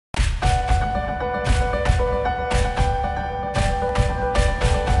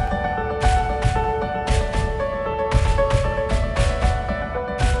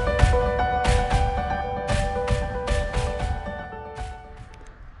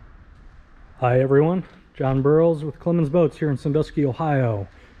Hi everyone, Jon Burroughs with Clemons Boats here in Sandusky, Ohio.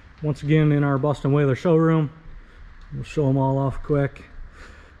 Once again in our Boston Whaler showroom. We'll show them all off quick.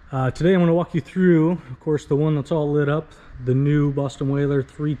 Today I'm going to walk you through, of course, the one that's all lit up, the new Boston Whaler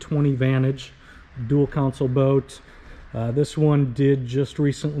 320 Vantage dual console boat. This one did just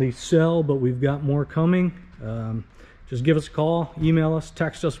recently sell, but we've got more coming. Just give us a call, email us,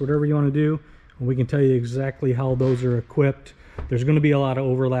 text us, whatever you want to do, and we can tell you exactly how those are equipped. There's going to be a lot of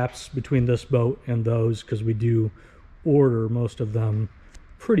overlaps between this boat and those because we do order most of them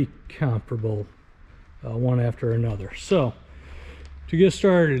pretty comparable, one after another. So to get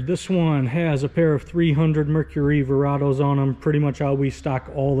started, this one has a pair of 300 Mercury Verados on them, pretty much how we stock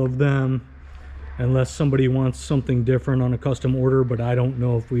all of them, unless somebody wants something different on a custom order, but I don't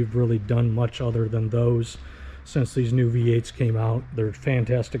know if we've really done much other than those since these new V8s came out. They're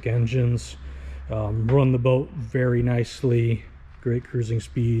fantastic engines, run the boat very nicely, great cruising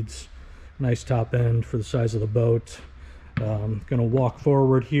speeds, nice top end for the size of the boat. Gonna walk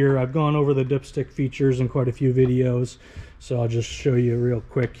forward here. I've gone over the dipstick features in quite a few videos, so I'll just show you real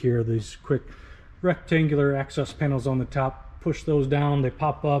quick here. These quick rectangular access panels on the top, push those down, they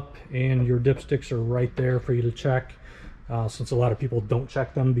pop up, and your dipsticks are right there for you to check, since a lot of people don't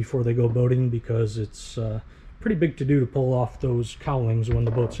check them before they go boating because it's pretty big to do to pull off those cowlings when the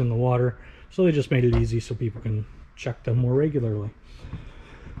boat's in the water. So they just made it easy so people can check them more regularly.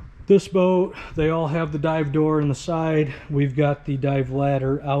 This boat, they all have the dive door in the side. We've got the dive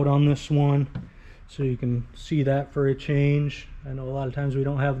ladder out on this one, so you can see that for a change. I know a lot of times we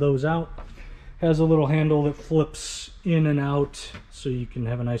don't have those out. Has a little handle that flips in and out, so you can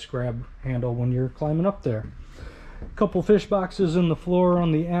have a nice grab handle when you're climbing up there. A couple fish boxes in the floor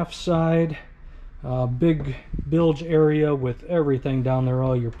on the aft side. Big bilge area with everything down there,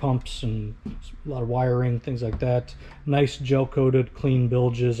 all your pumps and a lot of wiring, things like that. Nice gel coated clean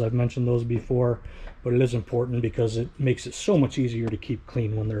bilges. I've mentioned those before, but it is important because it makes it so much easier to keep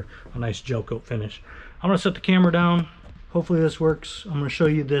clean when they're a nice gel coat finish. I'm going to set the camera down. Hopefully this works. I'm going to show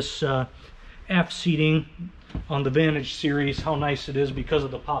you this aft seating on the Vantage series, how nice it is because of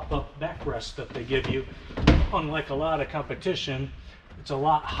the pop-up backrest that they give you. Unlike a lot of competition, it's a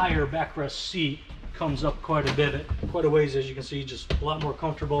lot higher backrest seat, comes up quite a ways, as you can see, just a lot more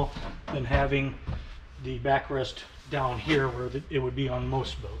comfortable than having the backrest down here where it would be on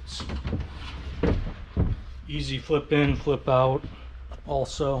most boats. Easy flip in, flip out.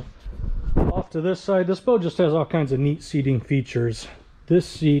 Also, off to this side, this boat just has all kinds of neat seating features. This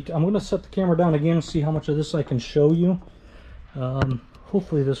seat, I'm going to set the camera down again and see how much of this I can show you.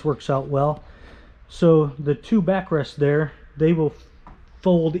 Hopefully this works out well. So the two backrests there, they will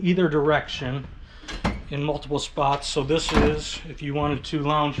fold either direction in multiple spots. So this is, if you wanted to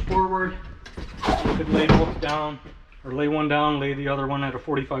lounge forward, you could lay both down, or lay one down, lay the other one at a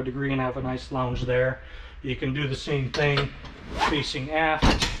 45 degree and have a nice lounge there. You can do the same thing facing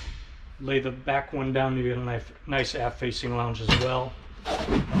aft, lay the back one down, you get a nice aft facing lounge as well.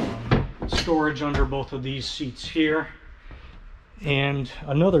 Storage under both of these seats here. And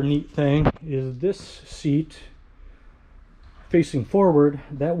another neat thing is this seat facing forward,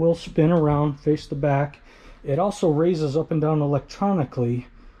 that will spin around, face the back. It also raises up and down electronically,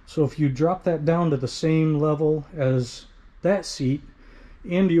 so if you drop that down to the same level as that seat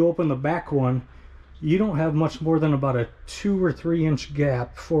and you open the back one, you don't have much more than about a 2 or 3 inch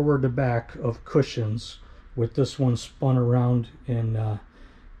gap forward to back of cushions with this one spun around and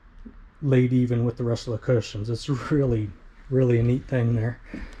laid even with the rest of the cushions. It's really a neat thing there.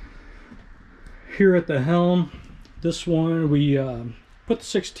 Here at the helm, this one, we put the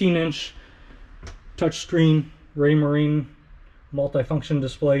 16-inch touchscreen Raymarine multifunction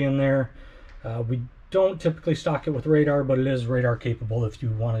display in there. We don't typically stock it with radar, but it is radar capable if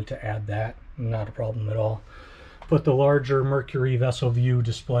you wanted to add that. Not a problem at all. Put the larger Mercury vessel view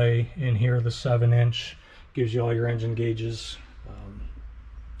display in here, the 7-inch. Gives you all your engine gauges.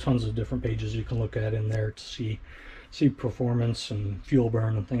 Tons of different pages you can look at in there to see performance and fuel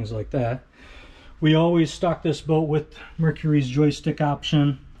burn and things like that. We always stock this boat with Mercury's joystick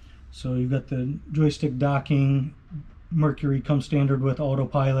option. So you've got the joystick docking. Mercury comes standard with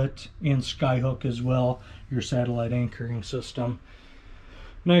autopilot and skyhook as well, your satellite anchoring system.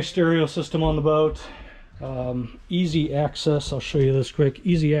 Nice stereo system on the boat. Easy access, I'll show you this quick.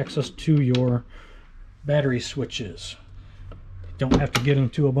 Easy access to your battery switches. Don't have to get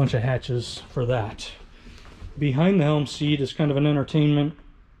into a bunch of hatches for that. Behind the helm seat is kind of an entertainment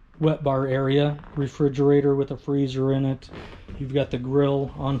wet bar area, refrigerator with a freezer in it. You've got the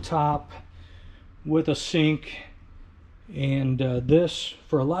grill on top with a sink, and this,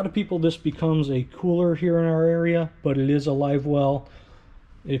 for a lot of people, this becomes a cooler here in our area, but it is a live well.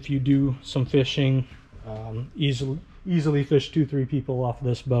 if you do some fishing. Easily fish 2-3 people off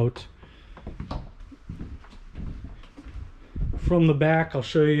this boat. From the back, I'll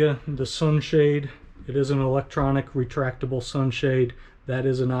show you the sunshade. It is an electronic retractable sunshade. That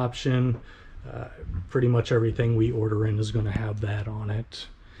is an option. Pretty much everything we order in is going to have that on it.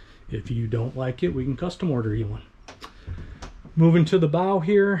 If you don't like it, we can custom order you one. Moving to the bow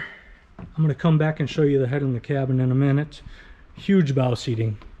here, I'm going to come back and show you the head in the cabin in a minute. Huge bow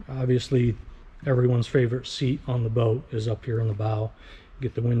seating. Obviously, everyone's favorite seat on the boat is up here in the bow.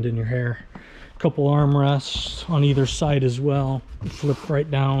 Get the wind in your hair. Couple armrests on either side as well. Flip right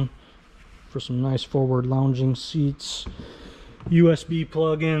down for some nice forward lounging seats. USB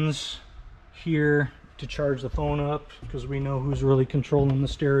plug-ins here to charge the phone up, because we know who's really controlling the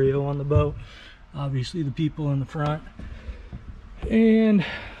stereo on the boat. Obviously the people in the front. And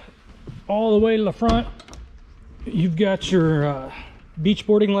all the way to the front, you've got your beach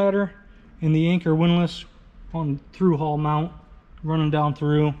boarding ladder and the anchor windlass on through hull mount running down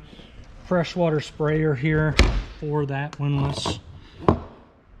through. Freshwater sprayer here for that windlass.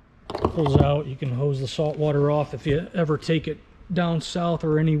 Pulls out, you can hose the salt water off if you ever take it down south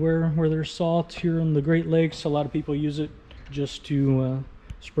or anywhere where there's salt. Here in the Great Lakes, a lot of people use it just to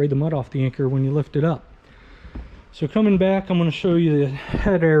spray the mud off the anchor when you lift it up. So coming back, I'm going to show you the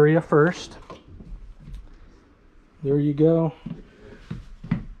head area first. There you go.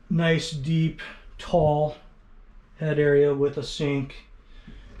 Nice, deep, tall head area with a sink.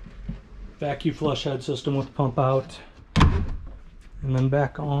 Vacuum flush head system with pump out. And then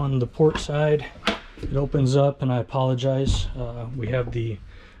back on the port side, it opens up, and I apologize. We have the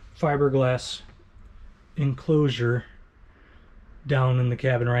fiberglass enclosure down in the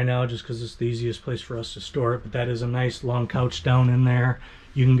cabin right now just because it's the easiest place for us to store it. But that is a nice long couch down in there.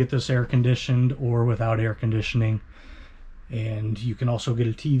 You can get this air conditioned or without air conditioning. And you can also get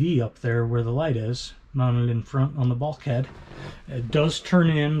a TV up there where the light is, mounted in front on the bulkhead. It does turn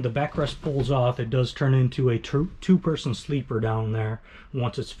in, the backrest pulls off, it does turn into a two-person sleeper down there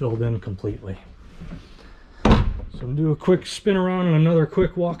once it's filled in completely. So we'll do a quick spin around and another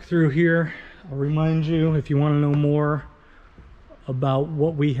quick walk through here. I'll remind you, if you want to know more about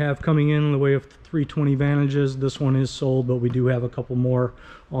what we have coming in the way of 320 Vantages, this one is sold, but we do have a couple more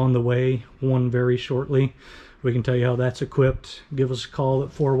on the way, one very shortly. We can tell you how that's equipped. Give us a call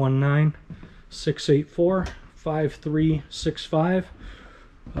at 419-684-5365.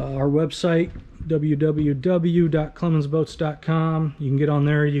 Our website, www.clemonsboats.com. You can get on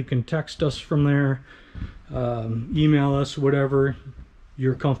there. You can text us from there. Email us, whatever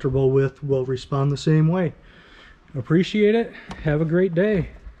you're comfortable with. We'll respond the same way. Appreciate it. Have a great day.